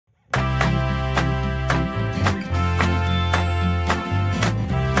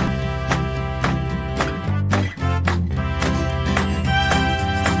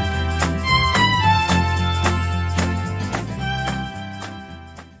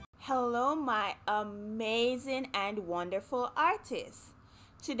my amazing and wonderful artists.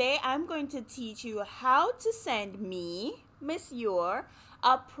 Today I'm going to teach you how to send me, Miss Yor,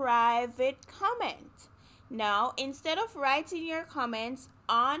 a private comment. Now, instead of writing your comments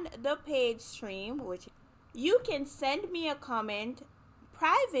on the page stream, which you can send me a comment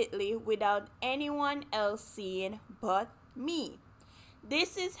privately without anyone else seeing but me.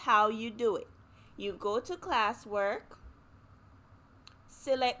 This is how you do it. You go to classwork,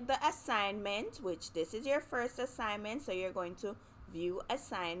 select the assignment, which this is your first assignment, so you're going to view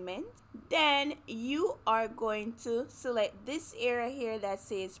assignment. Then you are going to select this area here that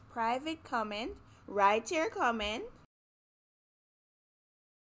says private comment. Write your comment.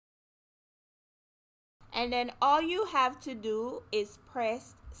 And then all you have to do is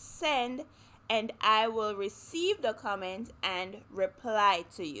press send, and I will receive the comment and reply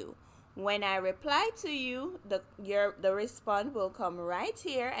to you. When I reply to you, the response will come right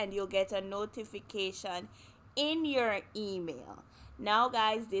here and you'll get a notification in your email. Now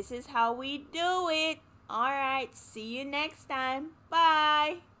guys, this is how we do it. Alright, see you next time.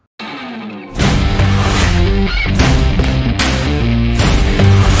 Bye.